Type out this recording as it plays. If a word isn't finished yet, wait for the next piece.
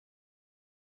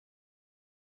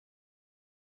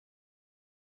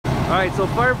Alright, so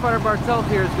firefighter Bartelt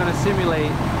here is going to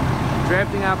simulate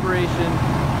drafting operation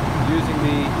using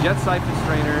the jet siphon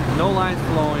strainer, no lines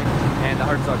flowing, and the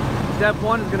hard suction. Step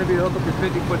one is going to be to hook up your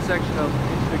 50-foot section of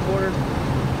 1.75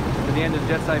 to the end of the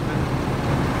jet siphon,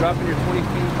 dropping your 20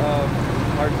 feet of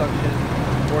hard suction,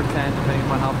 or 10, depending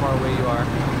upon how far away you are.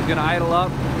 It's going to idle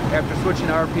up after switching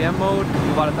to RPM mode to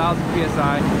about 1,000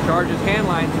 psi, charge his hand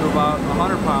line to about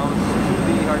 100 pounds to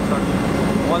the hard suction.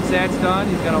 Once that's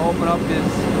done, he's going to open up his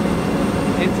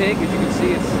intake. As you can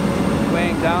see, it's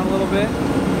weighing down a little bit.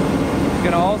 He's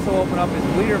going to also open up his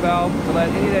bleeder valve to let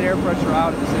any of that air pressure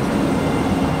out of the system.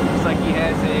 Looks like he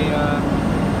has a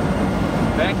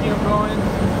vacuum going.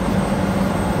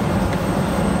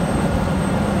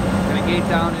 Going to gate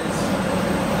down his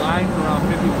line for around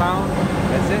 50 pounds.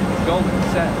 That's it. It's golden.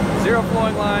 Set. Zero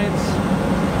flowing lines.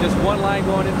 Just one line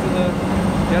going into the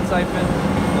jet siphon.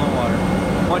 Flowing water.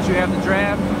 Once you have the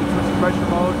draft, you can switch to pressure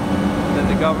mode. Then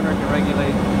the governor can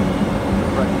regulate the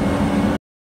pressure.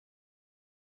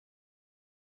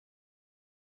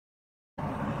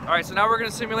 Alright, so now we're going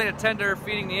to simulate a tender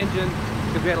feeding the engine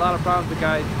because we had a lot of problems with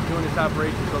guys doing this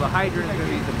operation. So the hydrant is going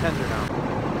to be the tender now.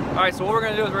 Alright, so what we're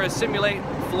going to do is we're going to simulate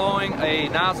flowing a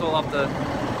nozzle off the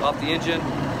engine.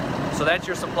 So that's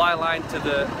your supply line to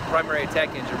the primary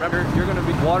attack engine. Remember, you're going to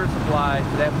be water supply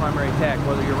to that primary attack,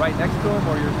 whether you're right next to them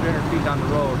or you're 300 feet down the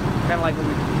road. Kind of like when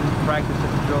we practice at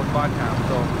the drill quad comp.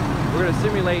 So we're going to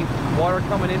simulate water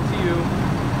coming into you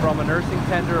from a nursing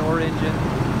tender or engine,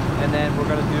 and then we're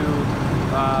going to do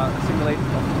simulate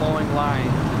a flowing line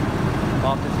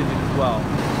off this engine as well.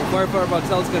 So firefighter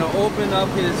Bartelt is going to open up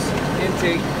his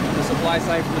intake, the supply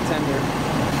side for the tender.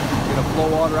 He's going to flow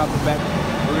water out the back.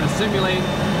 We're going to simulate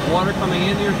water coming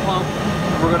into your pump.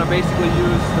 We're going to basically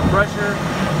use the pressure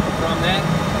from that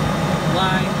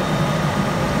line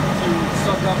to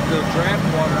suck up the draft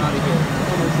water out of here.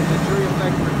 So it's a Venturi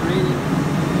effect we're creating,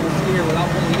 you'll see here, without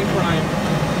pulling any prime,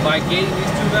 by gating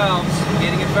these two valves,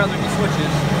 gating and feathering the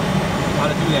switches,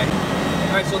 how to do that.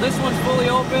 Alright, so this one's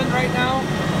fully open right now.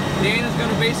 Dan is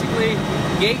going to basically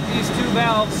gate these two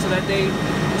valves so that they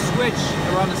switch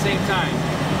around the same time.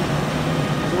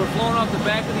 So we're flowing off the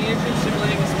back of the engine,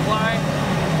 simulating a supply.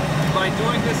 By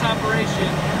doing this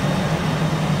operation,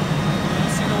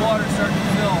 you'll see the water start to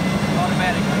fill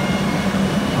automatically.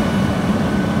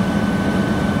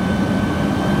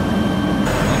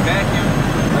 The vacuum,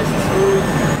 nice and smooth.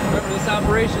 Remember, this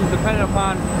operation is dependent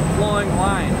upon flowing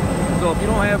line. So if you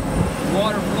don't have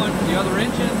water flowing from the other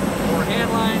engine or hand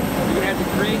line, you're going to have to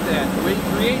create that. The way you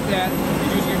create that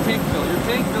is using your tank fill. Your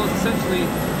tank fill is essentially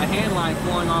a hand line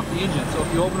flowing off the engine. So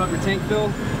if you open up your tank fill,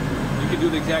 you can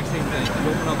do the exact same thing. You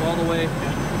open up all the way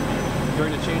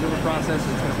during the changeover process,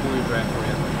 it's going to pull your draft for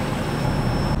you.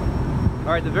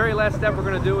 Alright, the very last step we're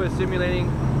going to do is simulating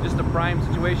just a prime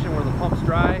situation where the pump's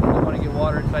dry and you want to get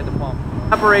water inside the pump.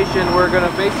 Operation, we're going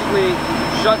to basically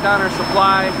shut down our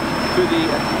supply to the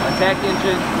attack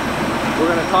engine. We're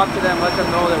going to talk to them, let them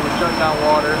know that we're shutting down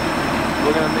water.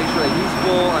 We're going to make sure that he's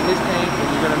full on his tank, and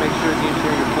you're going to make sure as the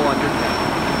engineer you're full on your tank.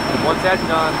 And once that's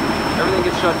done, everything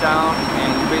gets shut down, and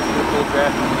you basically full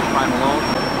draft into the prime alone.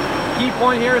 Key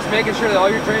point here is making sure that all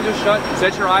your drains are shut.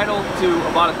 Set your idle to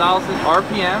about 1,000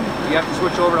 RPM. You have to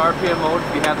switch over to RPM mode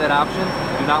if you have that option.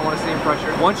 You do not want to stay in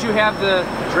pressure. Once you have the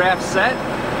draft set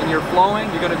and you're flowing,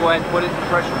 you're going to go ahead and put it in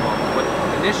pressure mode. But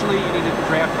initially, you need to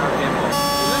draft in RPM mode.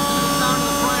 Listen to the sound of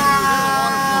the primer.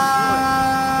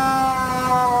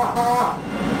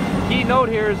 Key note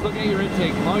here is looking at your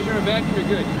intake. As long as you're in a vacuum,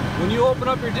 you're good. When you open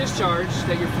up your discharge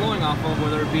that you're flowing off of,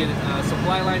 whether it be a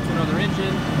supply line to another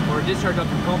engine or a discharge off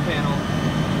your pump panel,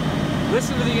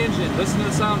 listen to the engine, listen to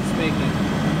the sound it's making.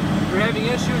 If you're having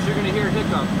issues, you're going to hear a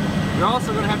hiccup. You're also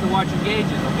going to have to watch your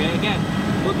gauges, okay? Again,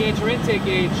 looking at your intake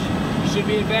gauge, you should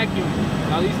be in vacuum.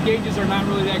 Now these gauges are not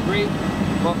really that great,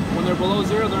 but when they're below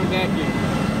zero, they're in vacuum.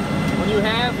 When you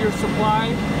have your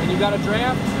supply and you got a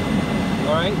draft,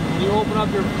 all right, when you open up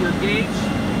your gauge,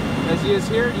 as he is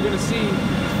here, you're going to see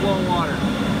flowing water.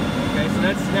 Okay, so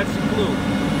that's the clue.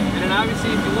 And then obviously,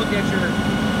 if you look at your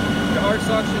hard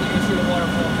suction, you're going to see the water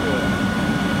flowing through it.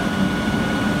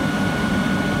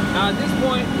 Now, at this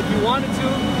point, if you wanted to,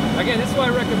 again, this is why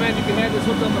I recommend you can have this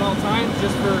hooked up at all times,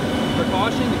 just for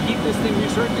precaution, to keep this thing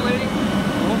recirculating.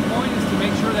 The whole point is to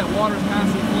make sure that water is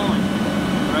constantly flowing.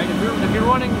 All right, if you're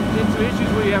running into issues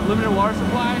where you have limited water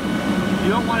supply, you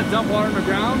don't want to dump water on the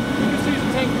ground, you can just use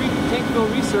a tank fill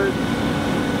recirc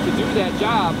to do that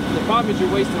job. The problem is you're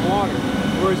wasting water.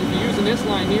 Whereas if you're using this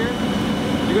line here,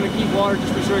 you're going to keep water just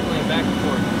recirculating back and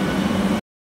forth.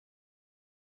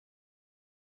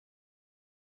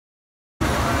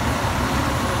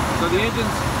 So the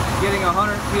engine's getting 100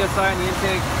 psi in the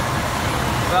intake.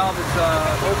 valve is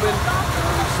open.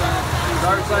 The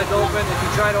starter side's open. If you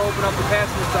try to open up the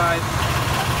passenger side,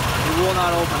 it will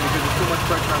not open because there's too much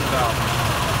pressure on the valve.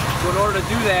 So in order to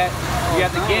do that, you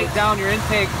have to gate down your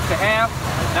intake to half.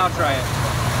 Now try it.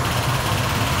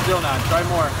 Still not. Try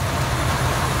more.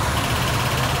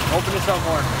 Open this up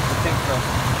more. The tank still.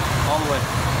 All the way.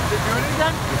 Did you do it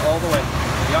again? All the way.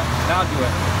 Yep. Now do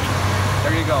it.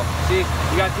 There you go. See,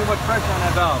 you got too much pressure on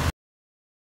that valve.